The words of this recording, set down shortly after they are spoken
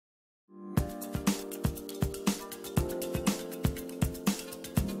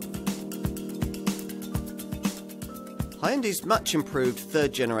Hyundai's much improved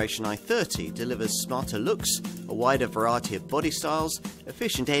third generation i30 delivers smarter looks, a wider variety of body styles,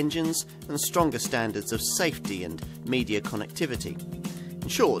 efficient engines and stronger standards of safety and media connectivity. In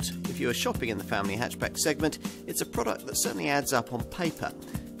short, if you are shopping in the family hatchback segment, it's a product that certainly adds up on paper,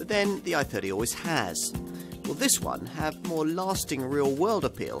 but then the i30 always has. Will this one have more lasting real-world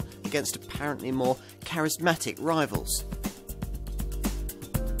appeal against apparently more charismatic rivals?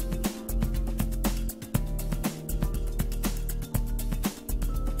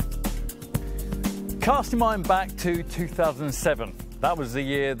 Cast your mind back to 2007. That was the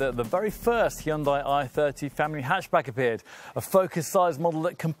year that the very first Hyundai i30 family hatchback appeared, a Focus-sized model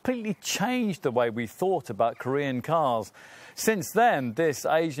that completely changed the way we thought about Korean cars. Since then, this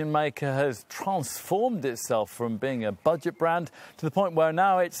Asian maker has transformed itself from being a budget brand to the point where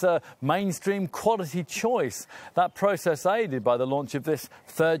now it's a mainstream quality choice. That process aided by the launch of this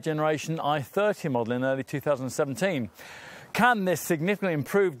third generation i30 model in early 2017. Can this significantly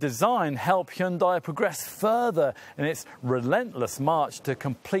improved design help Hyundai progress further in its relentless march to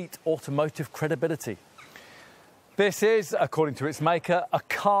complete automotive credibility? This is, according to its maker, a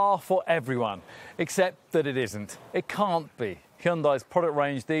car for everyone, except that it isn't. It can't be. Hyundai's product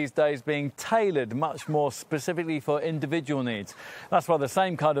range these days being tailored much more specifically for individual needs. That's why the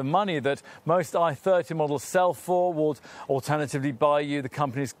same kind of money that most i30 models sell for would alternatively buy you the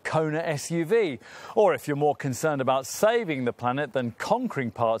company's Kona SUV. Or if you're more concerned about saving the planet than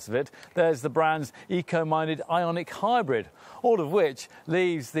conquering parts of it, there's the brand's eco-minded Ioniq hybrid, all of which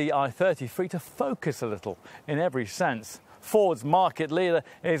leaves the i30 free to focus a little in every sense. Ford's market leader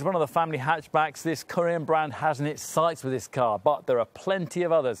is one of the family hatchbacks this Korean brand has in its sights with this car, but there are plenty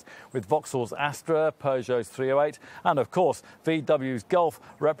of others, with Vauxhall's Astra, Peugeot's 308 and of course VW's Golf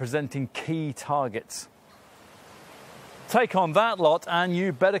representing key targets. Take on that lot and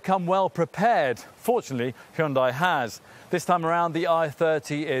you better come well prepared. Fortunately, Hyundai has. This time around the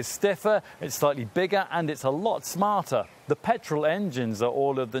i30 is stiffer, it's slightly bigger and it's a lot smarter. The petrol engines are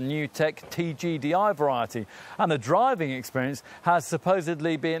all of the new tech TGDI variety, and the driving experience has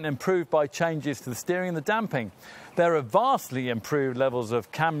supposedly been improved by changes to the steering and the damping. There are vastly improved levels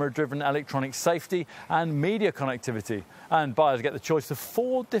of camera-driven electronic safety and media connectivity, and buyers get the choice of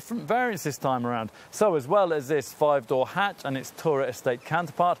 4 different variants this time around. So as well as this 5-door hatch and its Tourer estate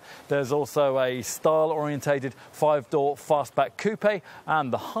counterpart, there's also a style-orientated 5-door fastback coupe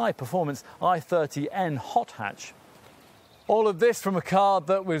and the high-performance i30N hot hatch. All of this from a car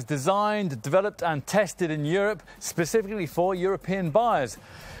that was designed, developed and tested in Europe specifically for European buyers.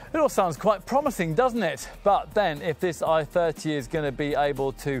 It all sounds quite promising, doesn't it? But then if this i30 is going to be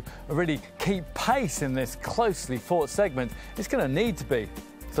able to really keep pace in this closely fought segment, it's going to need to be.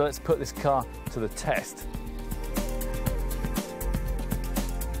 So let's put this car to the test.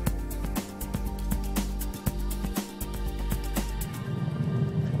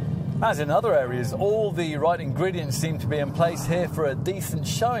 As in other areas, all the right ingredients seem to be in place here for a decent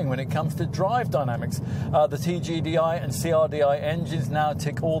showing when it comes to drive dynamics. The TGDI and CRDI engines now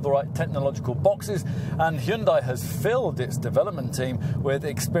tick all the right technological boxes, and Hyundai has filled its development team with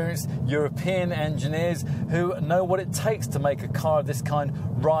experienced European engineers who know what it takes to make a car of this kind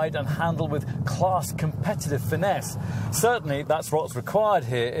ride and handle with class competitive finesse. Certainly that's what's required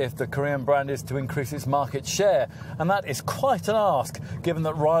here if the Korean brand is to increase its market share, and that is quite an ask given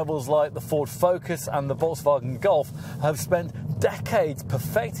that rivals like the Ford Focus and the Volkswagen Golf have spent decades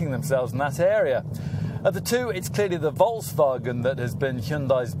perfecting themselves in that area. Of the two, it's clearly the Volkswagen that has been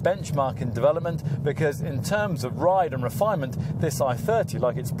Hyundai's benchmark in development, because in terms of ride and refinement, this i30,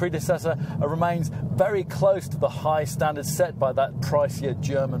 like its predecessor, remains very close to the high standards set by that pricier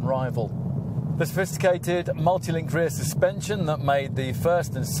German rival. The sophisticated multi-link rear suspension that made the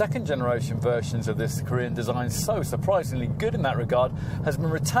first and second generation versions of this Korean design so surprisingly good in that regard has been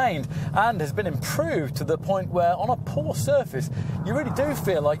retained and has been improved to the point where on a poor surface you really do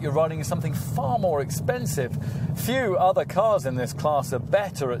feel like you're riding in something far more expensive. Few other cars in this class are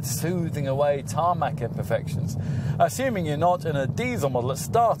better at soothing away tarmac imperfections. Assuming you're not in a diesel model at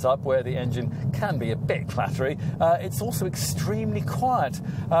startup where the engine can be a bit clattery, it's also extremely quiet.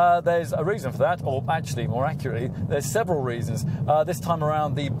 There's a reason for that, or actually more accurately, there's several reasons. This time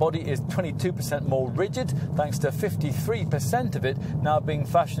around the body is 22% more rigid, thanks to 53% of it now being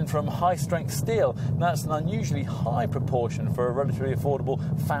fashioned from high strength steel. That's an unusually high proportion for a relatively affordable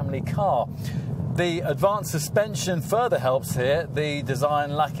family car. The advanced suspension further helps here, the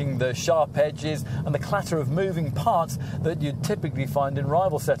design lacking the sharp edges and the clatter of moving parts that you'd typically find in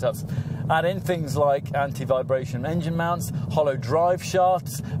rival setups. Add in things like anti-vibration engine mounts, hollow drive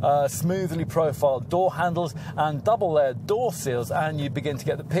shafts, smoothly profiled door handles and double-layered door seals, and you begin to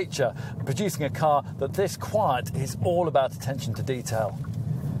get the picture, producing a car that this quiet is all about attention to detail.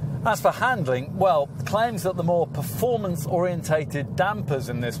 As for handling, well, claims that the more performance-orientated dampers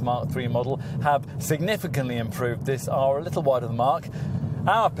in this Mark III model have significantly improved this are a little wide of the mark.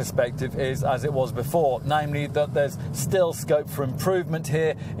 Our perspective is as it was before, namely that there's still scope for improvement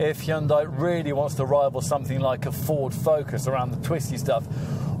here if Hyundai really wants to rival something like a Ford Focus around the twisty stuff.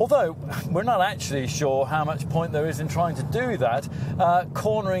 Although we're not actually sure how much point there is in trying to do that.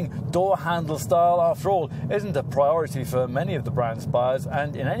 Cornering door handle style, after all, isn't a priority for many of the brand's buyers,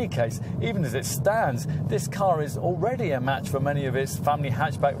 and in any case, even as it stands, this car is already a match for many of its family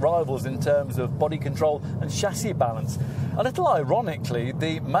hatchback rivals in terms of body control and chassis balance. A little ironically,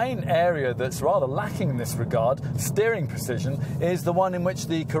 the main area that's rather lacking in this regard, steering precision, is the one in which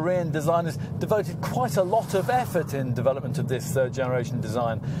the Korean designers devoted quite a lot of effort in development of this third generation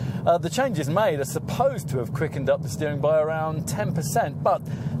design. The changes made are supposed to have quickened up the steering by around 10%, but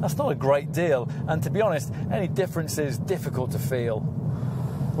that's not a great deal, and to be honest, any difference is difficult to feel.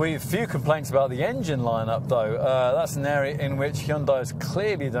 We've few complaints about the engine lineup though. That's an area in which Hyundai has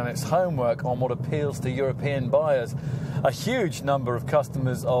clearly done its homework on what appeals to European buyers. A huge number of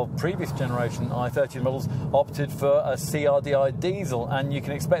customers of previous generation i30 models opted for a CRDI diesel, and you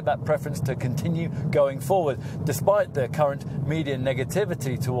can expect that preference to continue going forward, despite their current media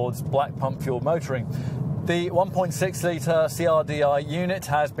negativity towards black pump fuel motoring. The 1.6-litre CRDI unit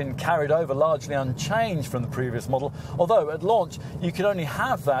has been carried over largely unchanged from the previous model, although at launch you could only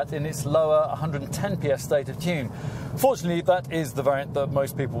have that in its lower 110 PS state of tune. Fortunately, that is the variant that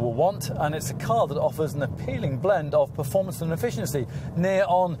most people will want, and it's a car that offers an appealing blend of performance and efficiency, near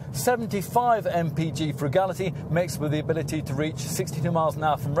on 75 mpg frugality mixed with the ability to reach 62 miles an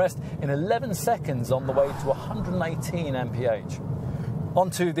hour from rest in 11 seconds on the way to 118 mph.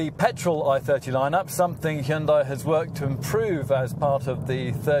 Onto the petrol i30 lineup, something Hyundai has worked to improve as part of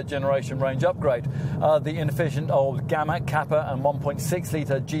the third generation range upgrade. The inefficient old Gamma, Kappa and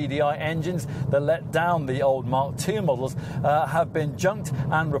 1.6-litre GDI engines that let down the old Mark II models have been junked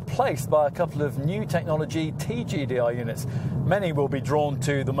and replaced by a couple of new technology TGDI units. Many will be drawn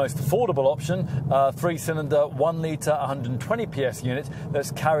to the most affordable option, a 3-cylinder 1-litre 120 PS unit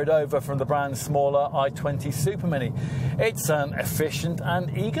that's carried over from the brand's smaller i20 Super Mini. It's an efficient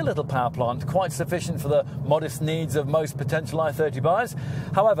and eager little power plant, quite sufficient for the modest needs of most potential i30 buyers.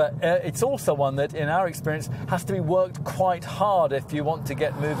 However, it's also one that, in our experience, has to be worked quite hard if you want to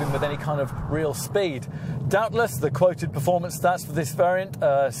get moving with any kind of real speed. Doubtless, the quoted performance stats for this variant,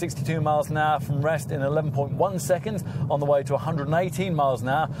 62 miles an hour from rest in 11.1 seconds on the way to 118 miles an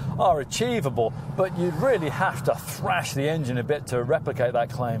hour, are achievable, but you'd really have to thrash the engine a bit to replicate that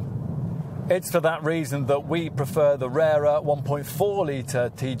claim. It's for that reason that we prefer the rarer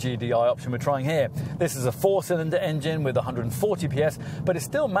 1.4-litre TGDI option we're trying here. This is a 4-cylinder engine with 140 PS, but it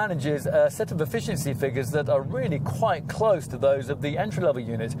still manages a set of efficiency figures that are really quite close to those of the entry-level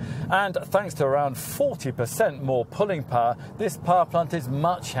unit. And thanks to around 40% more pulling power, this power plant is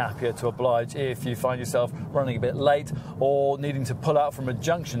much happier to oblige if you find yourself running a bit late or needing to pull out from a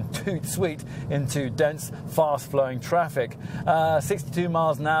junction toot sweet into dense, fast-flowing traffic. 62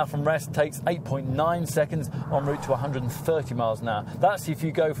 miles an hour from rest takes 8.9 seconds en route to 130 miles an hour. That's if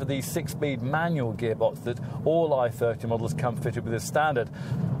you go for the 6-speed manual gearbox that all i30 models come fitted with as standard.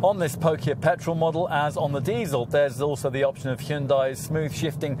 On this pokier petrol model, as on the diesel, there's also the option of Hyundai's smooth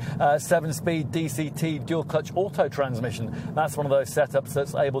shifting 7-speed DCT dual-clutch auto transmission. That's one of those setups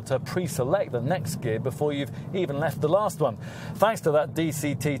that's able to pre-select the next gear before you've even left the last one. Thanks to that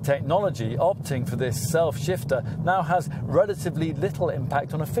DCT technology, opting for this self-shifter now has relatively little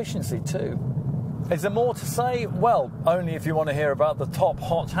impact on efficiency too. Is there more to say? Well, only if you want to hear about the top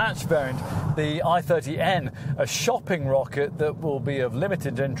hot hatch variant, the i30N, a shopping rocket that will be of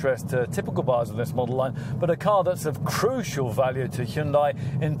limited interest to typical buyers of this model line, but a car that's of crucial value to Hyundai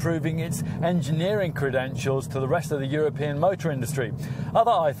in proving its engineering credentials to the rest of the European motor industry.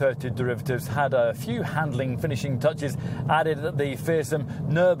 Other i30 derivatives had a few handling finishing touches added at the fearsome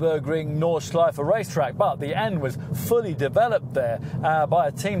Nürburgring Nordschleife racetrack, but the N was fully developed there by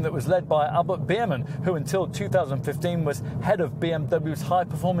a team that was led by Albert Biermann. chairman, who until 2015 was head of BMW's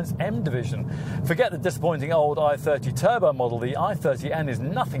high-performance M division. Forget the disappointing old i30 turbo model, the i30N is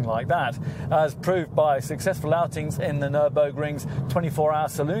nothing like that, as proved by successful outings in the Nürburgring's 24-hour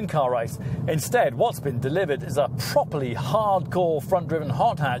saloon car race. Instead, what's been delivered is a properly hardcore front-driven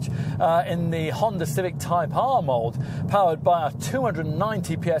hot hatch in the Honda Civic Type R mould, powered by a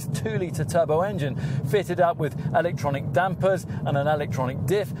 290 PS 2-litre turbo engine, fitted up with electronic dampers and an electronic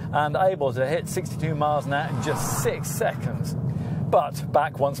diff, and able to hit 62 miles an hour in just 6 seconds. But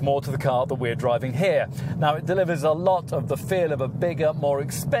back once more to the car that we're driving here. Now, it delivers a lot of the feel of a bigger, more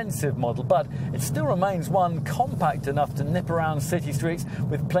expensive model, but it still remains one compact enough to nip around city streets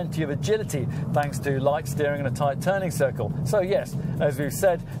with plenty of agility, thanks to light steering and a tight turning circle. So yes, as we've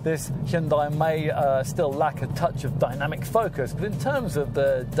said, this Hyundai may still lack a touch of dynamic focus, but in terms of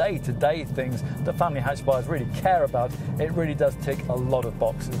the day-to-day things that family hatch buyers really care about, it really does tick a lot of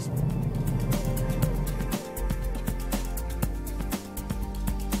boxes.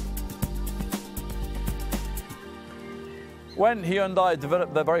 When Hyundai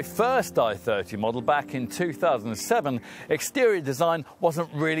developed their very first i30 model back in 2007, exterior design wasn't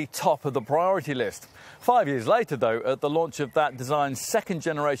really top of the priority list. 5 years later, though, at the launch of that design's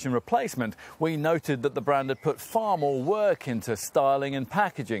second-generation replacement, we noted that the brand had put far more work into styling and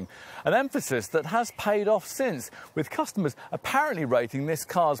packaging, an emphasis that has paid off since, with customers apparently rating this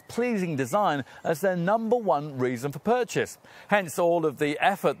car's pleasing design as their #1 reason for purchase. Hence all of the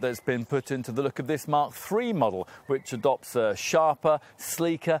effort that's been put into the look of this Mark III model, which adopts a sharper,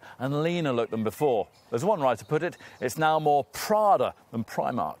 sleeker and leaner look than before. As one writer put it, it's now more Prada than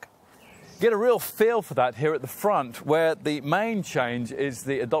Primark. Get a real feel for that here at the front, where the main change is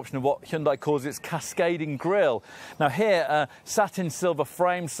the adoption of what Hyundai calls its cascading grille. Now here, a satin silver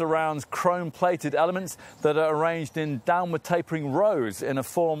frame surrounds chrome-plated elements that are arranged in downward tapering rows in a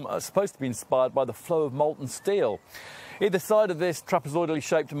form supposed to be inspired by the flow of molten steel. Either side of this trapezoidally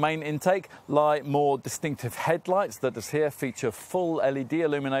shaped main intake lie more distinctive headlights that, as here, feature full LED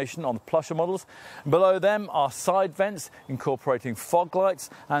illumination on the plusher models. Below them are side vents incorporating fog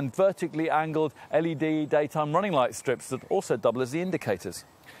lights and vertically angled LED daytime running light strips that also double as the indicators.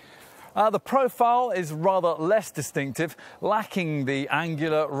 The profile is rather less distinctive, lacking the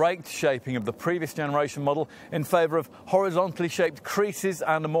angular, raked shaping of the previous generation model in favour of horizontally shaped creases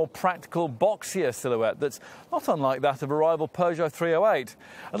and a more practical, boxier silhouette that's not unlike that of a rival Peugeot 308.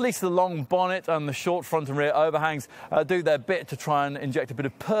 At least the long bonnet and the short front and rear overhangs do their bit to try and inject a bit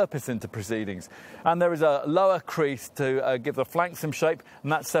of purpose into proceedings. And there is a lower crease to give the flanks some shape,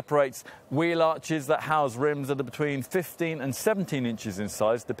 and that separates wheel arches that house rims that are between 15 and 17 inches in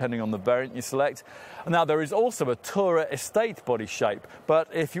size, depending on the variant you select. Now, there is also a Tourer estate body shape, but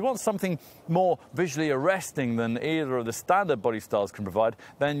if you want something more visually arresting than either of the standard body styles can provide,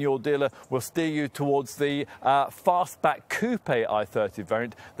 then your dealer will steer you towards the fastback coupe i30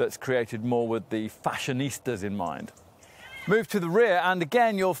 variant that's created more with the fashionistas in mind. Move to the rear, and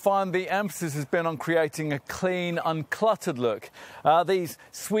again you'll find the emphasis has been on creating a clean, uncluttered look. These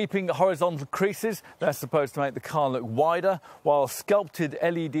sweeping horizontal creases, they're supposed to make the car look wider, while sculpted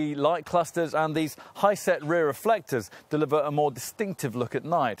LED light clusters and these high-set rear reflectors deliver a more distinctive look at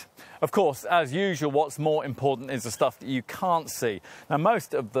night. Of course, as usual, what's more important is the stuff that you can't see. Now,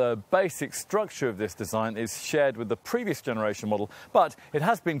 most of the basic structure of this design is shared with the previous generation model, but it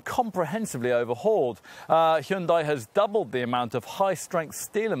has been comprehensively overhauled. Hyundai has doubled the amount of high-strength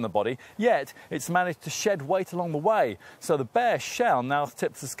steel in the body, yet it's managed to shed weight along the way. So the bare shell now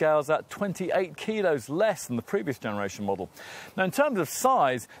tips the scales at 28 kilos less than the previous generation model. Now, in terms of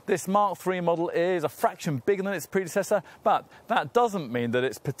size, this Mark III model is a fraction bigger than its predecessor, but that doesn't mean that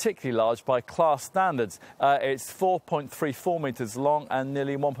it's particularly large by class standards. It's 4.34 metres long and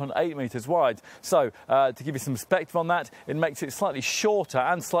nearly 1.8 metres wide. So, to give you some perspective on that, it makes it slightly shorter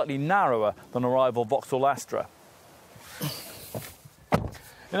and slightly narrower than a rival Vauxhall Astra.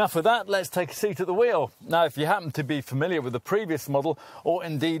 Enough of that, let's take a seat at the wheel. Now, if you happen to be familiar with the previous model, or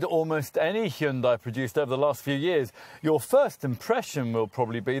indeed almost any Hyundai produced over the last few years, your first impression will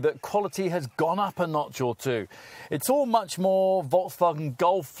probably be that quality has gone up a notch or two. It's all much more Volkswagen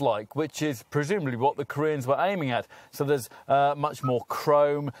Golf-like, which is presumably what the Koreans were aiming at. So there's much more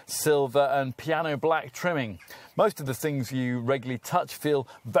chrome, silver and piano black trimming. Most of the things you regularly touch feel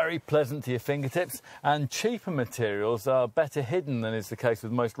very pleasant to your fingertips, and cheaper materials are better hidden than is the case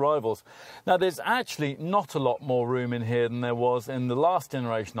with most rivals. Now, there's actually not a lot more room in here than there was in the last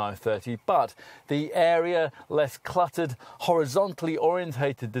generation i30, but the area, less cluttered, horizontally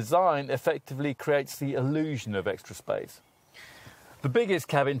orientated design effectively creates the illusion of extra space. The biggest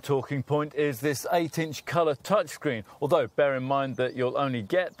cabin talking point is this 8-inch colour touchscreen, although bear in mind that you'll only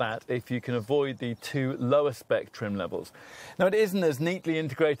get that if you can avoid the 2 lower spec trim levels. Now, it isn't as neatly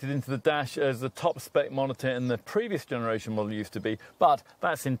integrated into the dash as the top spec monitor in the previous generation model used to be, but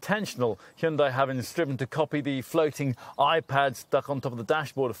that's intentional, Hyundai having striven to copy the floating iPad stuck on top of the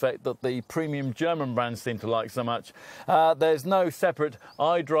dashboard effect that the premium German brands seem to like so much. There's no separate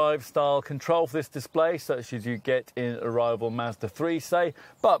iDrive style control for this display, such as you get in a rival Mazda 3, say,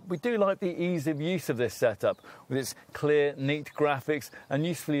 but we do like the ease of use of this setup with its clear, neat graphics and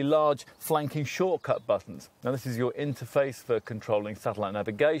usefully large flanking shortcut buttons. Now, this is your interface for controlling satellite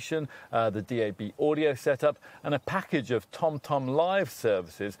navigation, the DAB audio setup, and a package of TomTom Live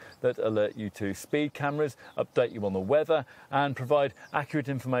services that alert you to speed cameras, update you on the weather, and provide accurate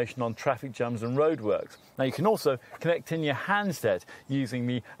information on traffic jams and roadworks. Now, you can also connect in your handset using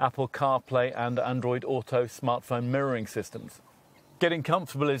the Apple CarPlay and Android Auto smartphone mirroring systems. Getting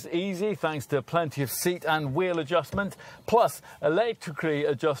comfortable is easy thanks to plenty of seat and wheel adjustment, plus electrically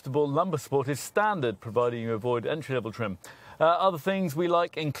adjustable lumbar support is standard, providing you avoid entry-level trim. Other things we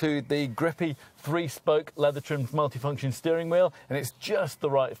like include the grippy 3-spoke leather-trimmed multifunction steering wheel, and it's just the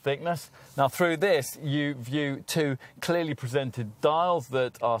right thickness. Now, through this you view 2 clearly presented dials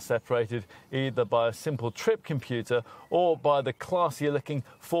that are separated either by a simple trip computer or by the classier looking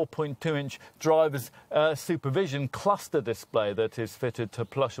 4.2-inch driver's supervision cluster display that is fitted to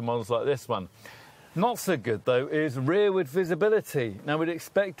plusher models like this one. Not so good, though, is rearward visibility. Now, we'd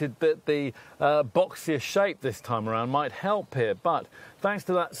expected that the boxier shape this time around might help here, but thanks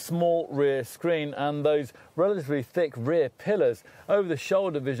to that small rear screen and those relatively thick rear pillars,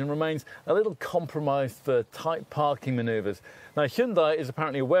 over-the-shoulder vision remains a little compromised for tight parking manoeuvres. Now, Hyundai is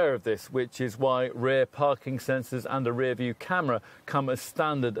apparently aware of this, which is why rear parking sensors and a rear-view camera come as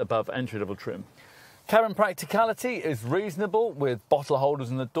standard above entry-level trim. Cabin practicality is reasonable, with bottle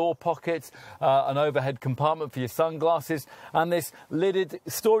holders in the door pockets, an overhead compartment for your sunglasses, and this lidded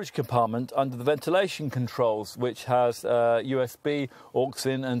storage compartment under the ventilation controls, which has USB,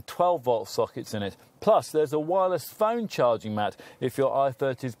 aux-in and 12-volt sockets in it. Plus, there's a wireless phone charging mat if your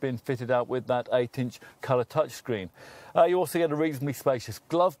i30 has been fitted out with that 8-inch colour touchscreen. You also get a reasonably spacious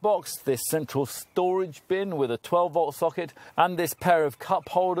glove box, this central storage bin with a 12-volt socket, and this pair of cup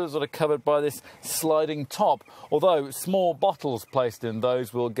holders that are covered by this sliding top, although small bottles placed in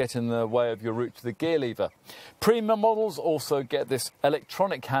those will get in the way of your route to the gear lever. Premium models also get this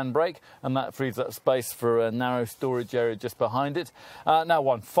electronic handbrake, and that frees up space for a narrow storage area just behind it. Now,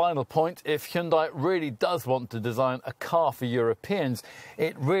 one final point: if Hyundai really does want to design a car for Europeans,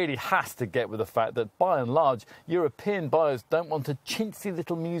 it really has to get with the fact that, by and large, European buyers don't want a chintzy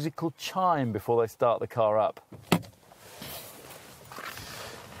little musical chime before they start the car up.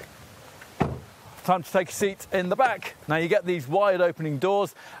 Time to take a seat in the back. Now, you get these wide opening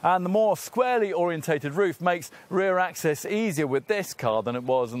doors, and the more squarely orientated roof makes rear access easier with this car than it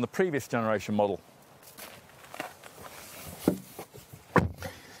was in the previous generation model.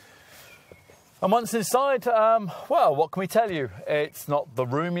 And once inside, well, what can we tell you? It's not the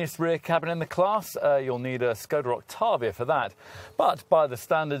roomiest rear cabin in the class. You'll need a Skoda Octavia for that. But by the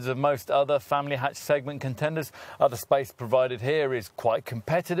standards of most other family hatch segment contenders, the space provided here is quite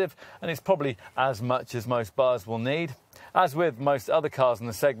competitive, and it's probably as much as most buyers will need. As with most other cars in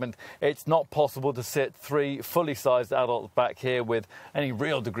the segment, it's not possible to sit 3 fully sized adults back here with any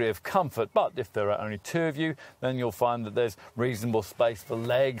real degree of comfort, but if there are only 2 of you, then you'll find that there's reasonable space for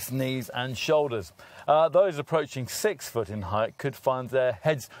legs, knees and shoulders. Those approaching 6 foot in height could find their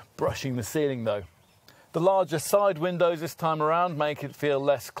heads brushing the ceiling, though. The larger side windows this time around make it feel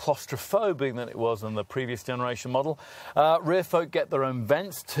less claustrophobic than it was on the previous generation model. Rear folk get their own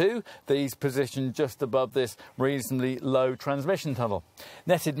vents too, these positioned just above this reasonably low transmission tunnel.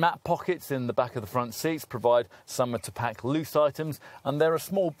 Netted mat pockets in the back of the front seats provide somewhere to pack loose items, and there are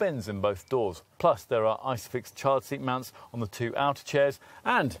small bins in both doors. Plus, there are ISOFIX child seat mounts on the 2 outer chairs,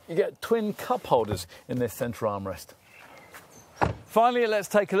 and you get twin cup holders in this centre armrest. Finally, let's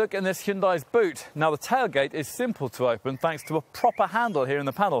take a look in this Hyundai's boot. Now, the tailgate is simple to open thanks to a proper handle here in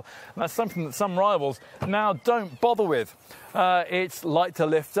the panel. And that's something that some rivals now don't bother with. It's light to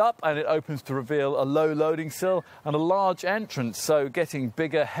lift up, and it opens to reveal a low loading sill and a large entrance, so getting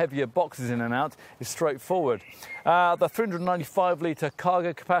bigger, heavier boxes in and out is straightforward. The 395-litre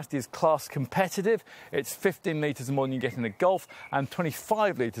cargo capacity is class competitive. It's 15 litres more than you get in a Golf and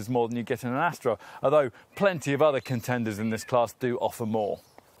 25 litres more than you get in an Astra, although plenty of other contenders in this class do offer more.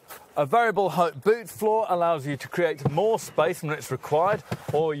 A variable height boot floor allows you to create more space when it's required,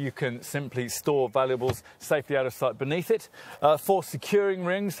 or you can simply store valuables safely out of sight beneath it. 4 securing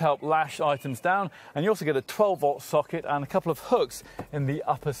rings help lash items down, and you also get a 12-volt socket and a couple of hooks in the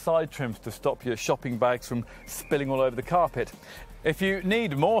upper side trims to stop your shopping bags from spilling all over the carpet. If you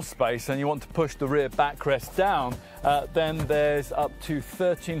need more space and you want to push the rear backrest down, then there's up to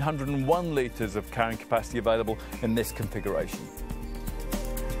 1,301 litres of carrying capacity available in this configuration.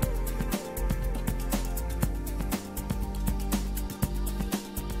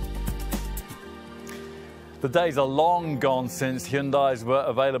 The days are long gone since Hyundais were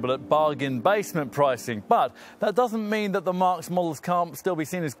available at bargain basement pricing, but that doesn't mean that the Marque's models can't still be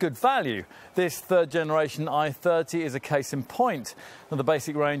seen as good value. This third generation i30 is a case in point. Now, the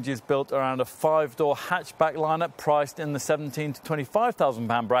basic range is built around a 5-door hatchback lineup priced in the £17,000 to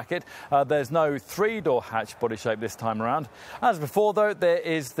 £25,000 bracket. There's no 3-door hatch body shape this time around. As before though, there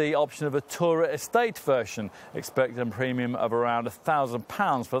is the option of a Tourer Estate version, expecting a premium of around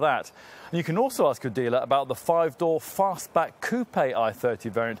 £1,000 for that. You can also ask your dealer about the 5-door fastback coupe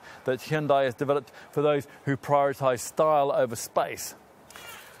i30 variant that Hyundai has developed for those who prioritise style over space.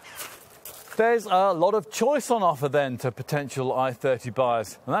 There's a lot of choice on offer then to potential i30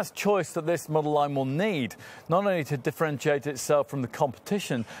 buyers, and that's choice that this model line will need, not only to differentiate itself from the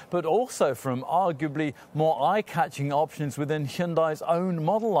competition, but also from arguably more eye-catching options within Hyundai's own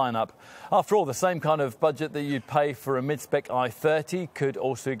model lineup. After all, the same kind of budget that you'd pay for a mid-spec i30 could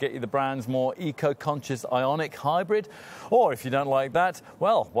also get you the brand's more eco-conscious Ioniq hybrid, or if you don't like that,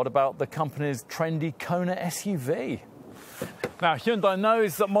 well, what about the company's trendy Kona SUV? Now, Hyundai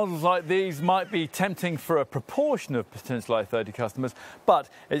knows that models like these might be tempting for a proportion of potential i30 customers, but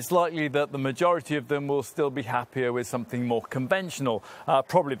it's likely that the majority of them will still be happier with something more conventional,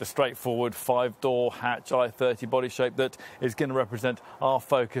 probably the straightforward 5-door hatch i30 body shape that is going to represent our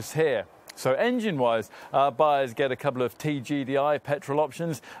focus here. So engine-wise, buyers get a couple of TGDI petrol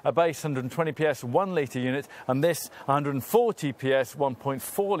options, a base 120 PS 1-litre unit, and this 140 PS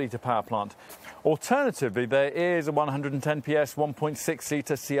 1.4-litre power plant. Alternatively, there is a 110 PS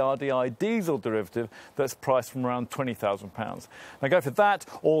 1.6-litre CRDI diesel derivative that's priced from around £20,000. Now go for that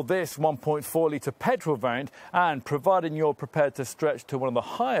or this 1.4-litre petrol variant, and providing you're prepared to stretch to one of the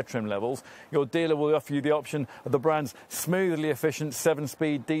higher trim levels, your dealer will offer you the option of the brand's smoothly efficient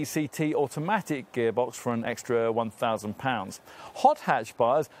 7-speed DCT automatic gearbox for an extra £1,000. Hot hatch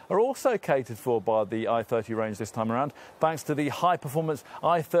buyers are also catered for by the i30 range this time around, thanks to the high-performance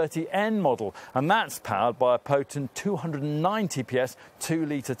i30N model, and that's powered by a potent 290 PS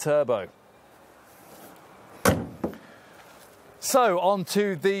 2-litre turbo. So, on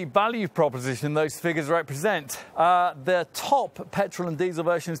to the value proposition those figures represent. The top petrol and diesel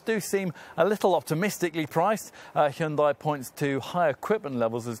versions do seem a little optimistically priced. Hyundai points to high equipment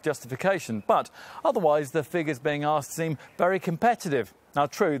levels as justification, but otherwise the figures being asked seem very competitive. Now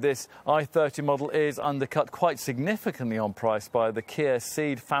true, this i30 model is undercut quite significantly on price by the Kia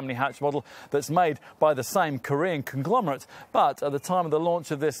Ceed family hatch model that's made by the same Korean conglomerate, but at the time of the launch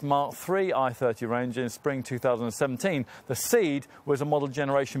of this Mark III i30 range in spring 2017, the Ceed was a model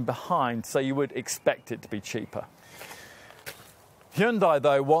generation behind, so you would expect it to be cheaper. Hyundai,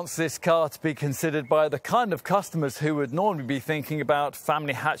 though, wants this car to be considered by the kind of customers who would normally be thinking about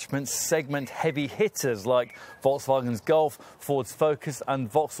family hatchment segment heavy hitters like Volkswagen's Golf, Ford's Focus and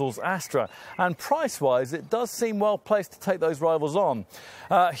Vauxhall's Astra. And price-wise, it does seem well placed to take those rivals on.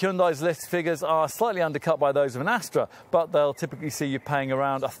 Hyundai's list figures are slightly undercut by those of an Astra, but they'll typically see you paying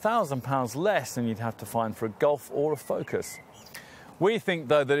around £1,000 less than you'd have to find for a Golf or a Focus. We think,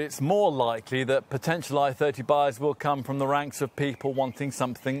 though, that it's more likely that potential i30 buyers will come from the ranks of people wanting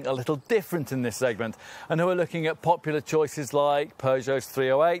something a little different in this segment, and who are looking at popular choices like Peugeot's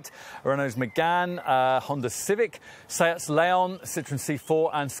 308, Renault's Megane, Honda Civic, Seat's Leon, Citroën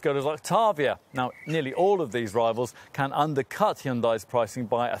C4 and Skoda's Octavia. Now, nearly all of these rivals can undercut Hyundai's pricing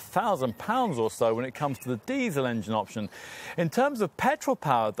by £1,000 or so when it comes to the diesel engine option. In terms of petrol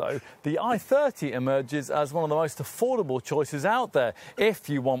power, though, the i30 emerges as one of the most affordable choices out there, if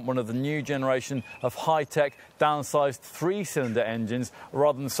you want one of the new generation of high-tech, downsized 3-cylinder engines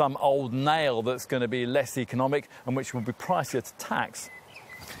rather than some old nail that's going to be less economic and which will be pricier to tax.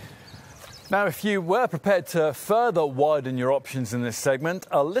 Now, if you were prepared to further widen your options in this segment,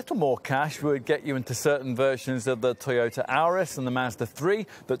 a little more cash would get you into certain versions of the Toyota Auris and the Mazda 3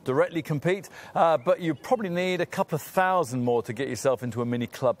 that directly compete, but you probably need a couple of thousand more to get yourself into a Mini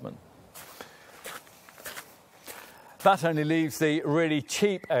Clubman. That only leaves the really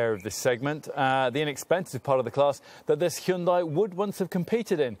cheap area of this segment, the inexpensive part of the class that this Hyundai would once have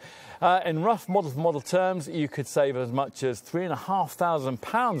competed in. In rough model-for-model terms, you could save as much as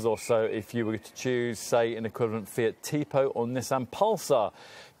 £3,500 or so if you were to choose, say, an equivalent Fiat Tipo or Nissan Pulsar.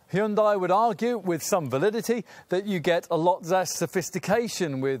 Hyundai would argue, with some validity, that you get a lot less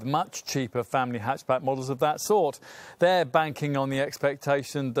sophistication with much cheaper family hatchback models of that sort. They're banking on the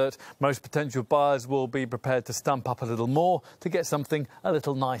expectation that most potential buyers will be prepared to stump up a little more to get something a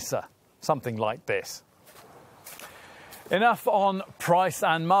little nicer. Something like this. Enough on price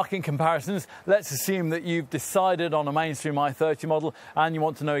and marketing comparisons. Let's assume that you've decided on a mainstream i30 model and you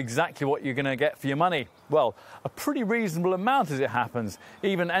want to know exactly what you're going to get for your money. Well, a pretty reasonable amount as it happens.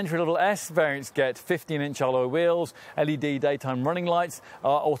 Even entry-level S variants get 15-inch alloy wheels, LED daytime running lights,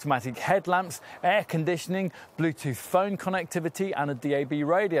 automatic headlamps, air conditioning, Bluetooth phone connectivity and a DAB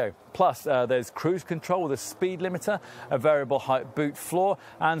radio. Plus, there's cruise control with a speed limiter, a variable height boot floor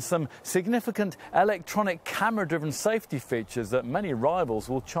and some significant electronic camera-driven safety features that many rivals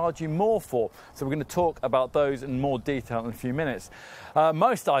will charge you more for. So we're going to talk about those in more detail in a few minutes.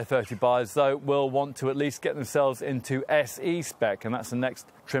 Most i30 buyers, though, will want to at least get themselves into SE spec, and that's the next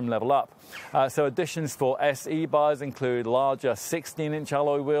trim level up. So additions for SE buyers include larger 16-inch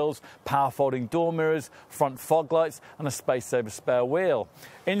alloy wheels, power folding door mirrors, front fog lights and a space-saver spare wheel.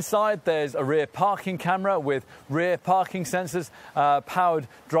 Inside there's a rear parking camera with rear parking sensors, powered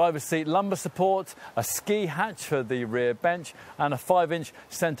driver's seat lumbar support, a ski hatch for the rear bench and a 5-inch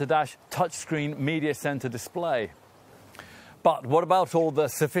centre dash touchscreen media centre display. But what about all the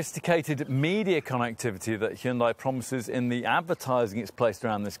sophisticated media connectivity that Hyundai promises in the advertising it's placed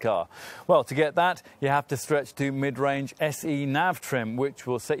around this car? Well, to get that, you have to stretch to mid-range SE nav trim, which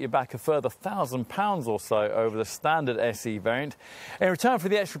will set you back a further £1,000 or so over the standard SE variant. In return for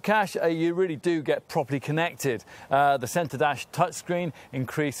the extra cash, you really do get properly connected. The centre dash touchscreen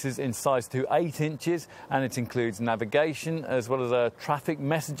increases in size to 8 inches, and it includes navigation as well as a traffic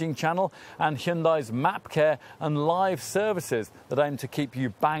messaging channel and Hyundai's Map Care and live services that aim to keep you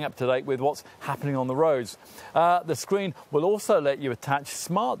bang up to date with what's happening on the roads. The screen will also let you attach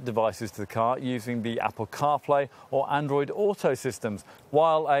smart devices to the car using the Apple CarPlay or Android Auto systems,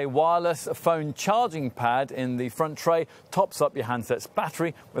 while a wireless phone charging pad in the front tray tops up your handset's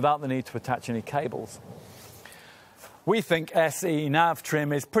battery without the need to attach any cables. We think SE nav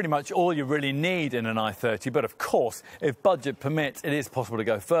trim is pretty much all you really need in an i30, but of course, if budget permits, it is possible to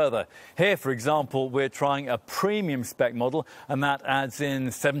go further. Here, for example, we're trying a premium spec model, and that adds in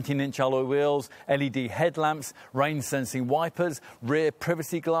 17-inch alloy wheels, LED headlamps, rain-sensing wipers, rear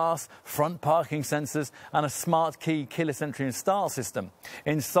privacy glass, front parking sensors, and a smart key keyless entry and start system.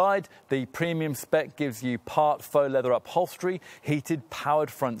 Inside, the premium spec gives you part faux leather upholstery, heated,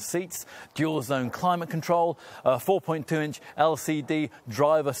 powered front seats, dual-zone climate control, 4.2-inch LCD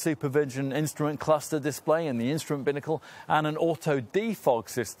driver supervision instrument cluster display in the instrument binnacle, and an auto defog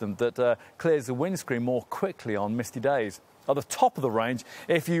system that clears the windscreen more quickly on misty days. At the top of the range,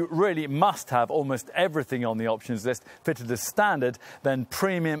 if you really must have almost everything on the options list fitted as standard, then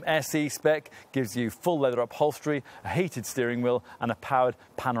Premium SE spec gives you full leather upholstery, a heated steering wheel and a powered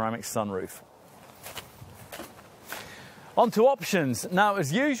panoramic sunroof. On to options. Now,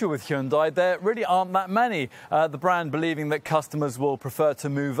 as usual with Hyundai, there really aren't that many. The brand believing that customers will prefer to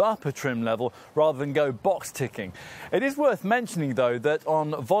move up a trim level rather than go box ticking. It is worth mentioning, though, that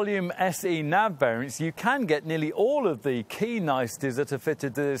on volume SE nav variants, you can get nearly all of the key niceties that are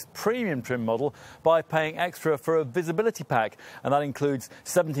fitted to this premium trim model by paying extra for a visibility pack. And that includes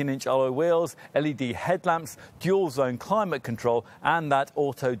 17-inch alloy wheels, LED headlamps, dual-zone climate control, and that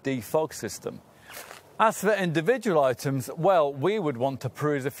auto defog system. As for individual items, well, we would want to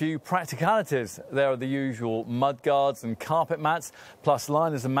peruse a few practicalities. There are the usual mud guards and carpet mats, plus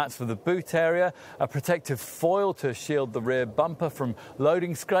liners and mats for the boot area, a protective foil to shield the rear bumper from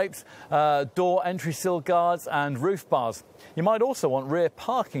loading scrapes, door entry sill guards and roof bars. You might also want rear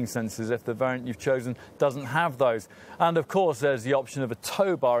parking sensors if the variant you've chosen doesn't have those. And of course, there's the option of a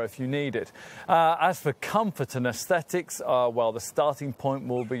tow bar if you need it. As for comfort and aesthetics, well, the starting point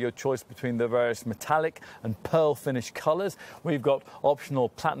will be your choice between the various metallic and pearl finish colours. We've got optional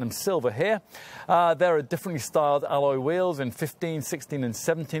platinum silver here. There are differently styled alloy wheels in 15, 16 and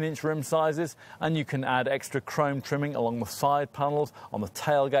 17-inch rim sizes, and you can add extra chrome trimming along the side panels, on the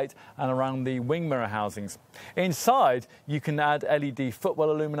tailgate and around the wing mirror housings. Inside, you can add LED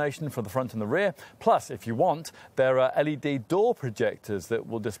footwell illumination for the front and the rear. Plus, if you want, there are LED door projectors that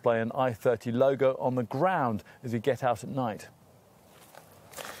will display an i30 logo on the ground as you get out at night.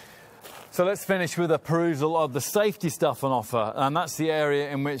 So let's finish with a perusal of the safety stuff on offer, and that's the area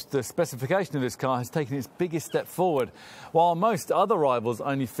in which the specification of this car has taken its biggest step forward. While most other rivals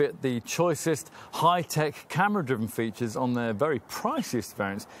only fit the choicest high-tech camera-driven features on their very priciest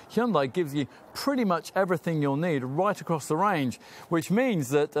variants, Hyundai gives you pretty much everything you'll need right across the range, which means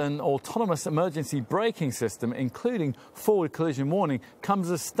that an autonomous emergency braking system, including forward collision warning,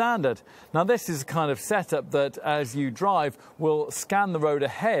 comes as standard. Now, this is a kind of setup that, as you drive, will scan the road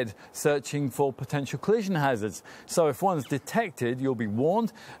ahead, searching for potential collision hazards. So if one's detected, you'll be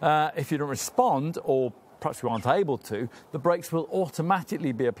warned. If you don't respond, or perhaps you aren't able to, the brakes will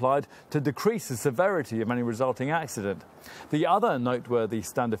automatically be applied to decrease the severity of any resulting accident. The other noteworthy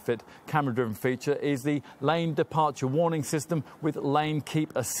standard fit camera-driven feature is the lane departure warning system with lane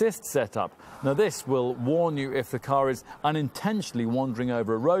keep assist setup. Now, this will warn you if the car is unintentionally wandering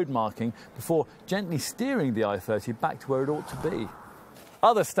over a road marking before gently steering the i30 back to where it ought to be.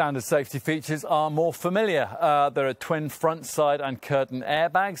 Other standard safety features are more familiar. There are twin front, side and curtain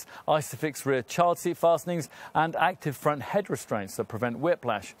airbags, Isofix rear child seat fastenings and active front head restraints that prevent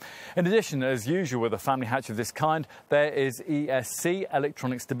whiplash. In addition, as usual with a family hatch of this kind, there is ESC,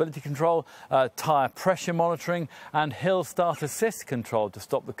 electronic stability control, tyre pressure monitoring and hill start assist control to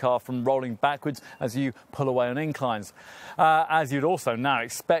stop the car from rolling backwards as you pull away on inclines. As you'd also now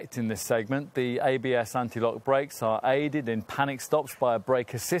expect in this segment, the ABS anti-lock brakes are aided in panic stops by a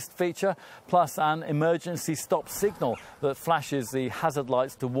brake assist feature, plus an emergency stop signal that flashes the hazard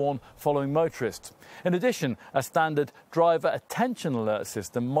lights to warn following motorists. In addition, a standard driver attention alert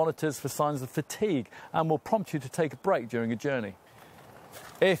system monitors for signs of fatigue and will prompt you to take a break during a journey.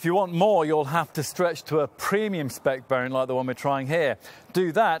 If you want more, you'll have to stretch to a premium spec variant like the one we're trying here.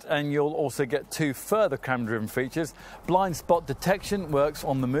 Do that and you'll also get two further camera-driven features. Blind spot detection works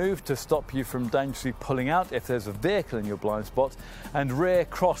on the move to stop you from dangerously pulling out if there's a vehicle in your blind spot. And rear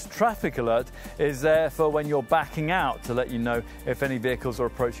cross traffic alert is there for when you're backing out to let you know if any vehicles are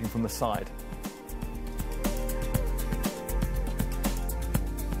approaching from the side.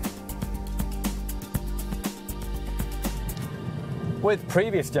 With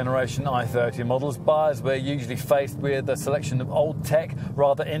previous generation i30 models, buyers were usually faced with a selection of old tech,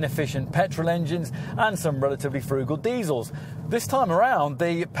 rather inefficient petrol engines and some relatively frugal diesels. This time around,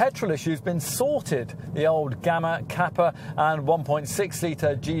 the petrol issue's been sorted. The old Gamma, Kappa and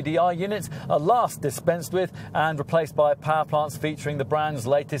 1.6-litre GDI units are last dispensed with and replaced by power plants featuring the brand's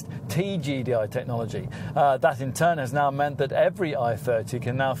latest TGDI technology. That in turn has now meant that every i30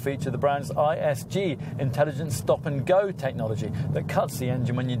 can now feature the brand's ISG, Intelligent Stop and Go technology, that cuts the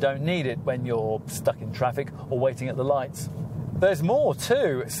engine when you don't need it, when you're stuck in traffic or waiting at the lights. There's more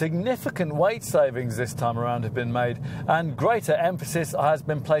too. Significant weight savings this time around have been made, and greater emphasis has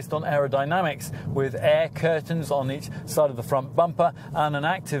been placed on aerodynamics, with air curtains on each side of the front bumper and an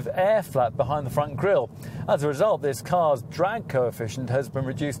active air flap behind the front grille. As a result, this car's drag coefficient has been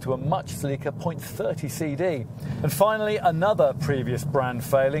reduced to a much sleeker 0.30 CD. And finally, another previous brand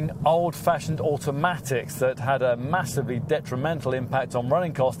failing, old-fashioned automatics that had a massively detrimental impact on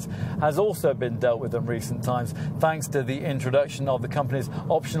running costs, has also been dealt with in recent times, thanks to the introduction of the company's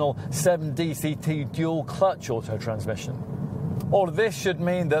optional 7DCT dual clutch auto transmission. All of this should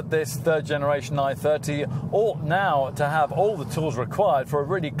mean that this third generation i30 ought now to have all the tools required for a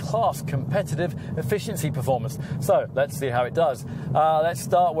really class competitive efficiency performance. So let's see how it does. Let's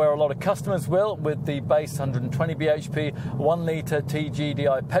start where a lot of customers will, with the base 120 bhp 1-litre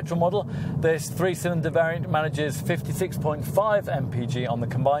TGDI petrol model. This 3-cylinder variant manages 56.5 mpg on the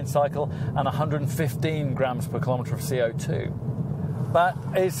combined cycle and 115 grams per kilometre of CO2. That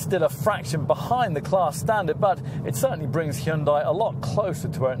is still a fraction behind the class standard, but it certainly brings Hyundai a lot closer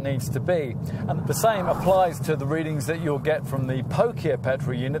to where it needs to be. And the same applies to the readings that you'll get from the Pokia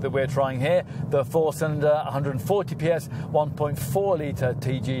petrol unit that we're trying here, the 4-cylinder 140 PS 1.4-litre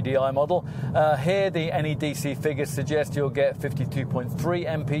TGDI model. Here the NEDC figures suggest you'll get 52.3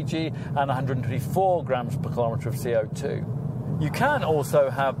 mpg and 124 grams per kilometre of CO2. You can also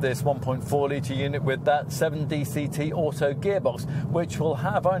have this 1.4-litre unit with that 7DCT auto gearbox, which will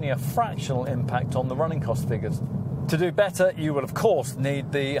have only a fractional impact on the running cost figures. To do better, you will of course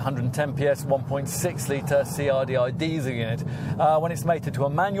need the 110 PS 1.6-litre CRDI diesel unit. When it's mated to a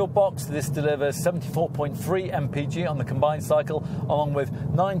manual box, this delivers 74.3 mpg on the combined cycle, along with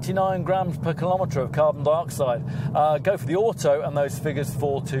 99 grams per kilometre of carbon dioxide. Go for the auto and those figures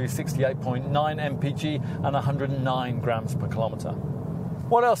fall to 68.9 mpg and 109 grams per kilometre.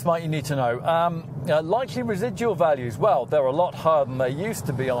 What else might you need to know? Likely residual values, well, they're a lot higher than they used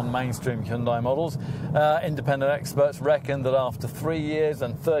to be on mainstream Hyundai models. Independent experts reckon that after 3 years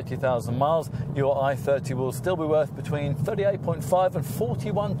and 30,000 miles, your i30 will still be worth between 38.5 and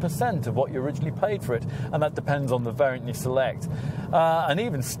 41% of what you originally paid for it, and that depends on the variant you select. An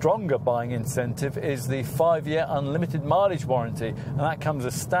even stronger buying incentive is the 5-year unlimited mileage warranty, and that comes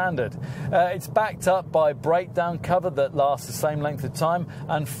as standard. It's backed up by breakdown cover that lasts the same length of time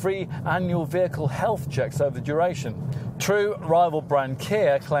and free annual vehicle health checks over the duration. True rival brand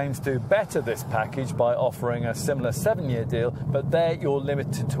Kia claims to better this package by offering a similar 7-year deal, but there you're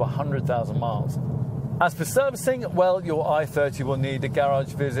limited to 100,000 miles. As for servicing, well, your i30 will need a garage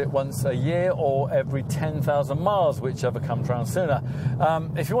visit once a year or every 10,000 miles, whichever comes round sooner.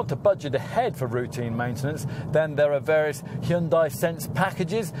 If you want to budget ahead for routine maintenance, then there are various Hyundai Sense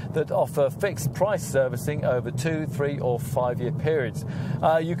packages that offer fixed price servicing over 2, 3 or 5-year periods.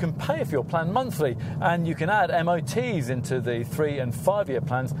 You can pay for your plan monthly, and you can add MOTs into the 3 and 5-year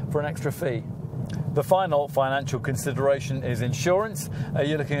plans for an extra fee. The final financial consideration is insurance.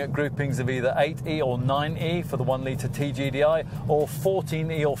 You're looking at groupings of either 8E or 9E for the 1-litre TGDI, or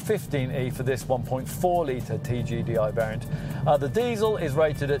 14E or 15E for this 1.4-litre TGDI variant. The diesel is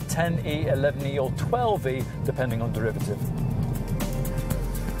rated at 10E, 11E or 12E, depending on derivative.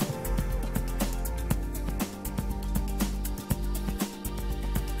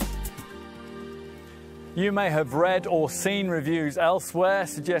 You may have read or seen reviews elsewhere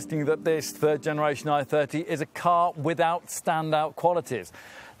suggesting that this third-generation i30 is a car without standout qualities.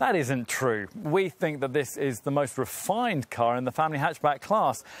 That isn't true. We think that this is the most refined car in the family hatchback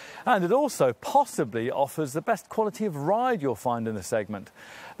class, and it also possibly offers the best quality of ride you'll find in the segment.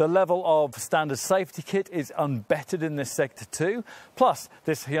 The level of standard safety kit is unbettered in this sector too. Plus,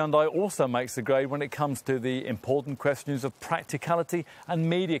 this Hyundai also makes the grade when it comes to the important questions of practicality and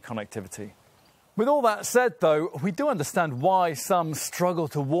media connectivity. With all that said, though, we do understand why some struggle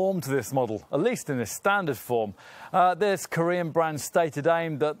to warm to this model, at least in its standard form. This Korean brand's stated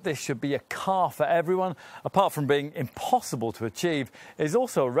aim that this should be a car for everyone, apart from being impossible to achieve, is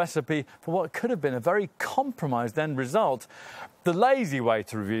also a recipe for what could have been a very compromised end result. The lazy way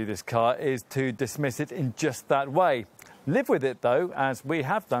to review this car is to dismiss it in just that way. Live with it, though, as we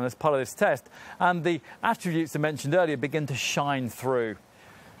have done as part of this test, and the attributes I mentioned earlier begin to shine through.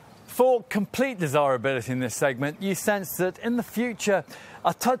 For complete desirability in this segment, you sense that in the future,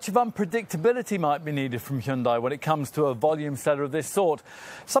 a touch of unpredictability might be needed from Hyundai when it comes to a volume seller of this sort.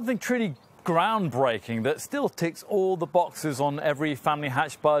 Something truly groundbreaking that still ticks all the boxes on every family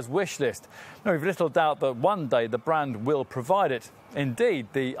hatch buyer's wish list. Now, we've little doubt that one day the brand will provide it. Indeed,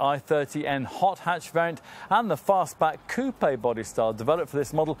 the i30N hot hatch variant and the fastback coupe body style developed for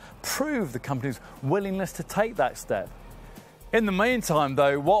this model prove the company's willingness to take that step. In the meantime,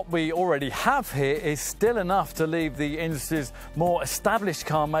 though, what we already have here is still enough to leave the industry's more established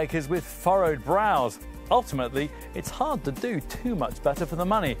car makers with furrowed brows. Ultimately, it's hard to do too much better for the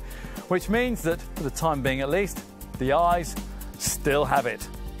money, which means that, for the time being at least, the eyes still have it.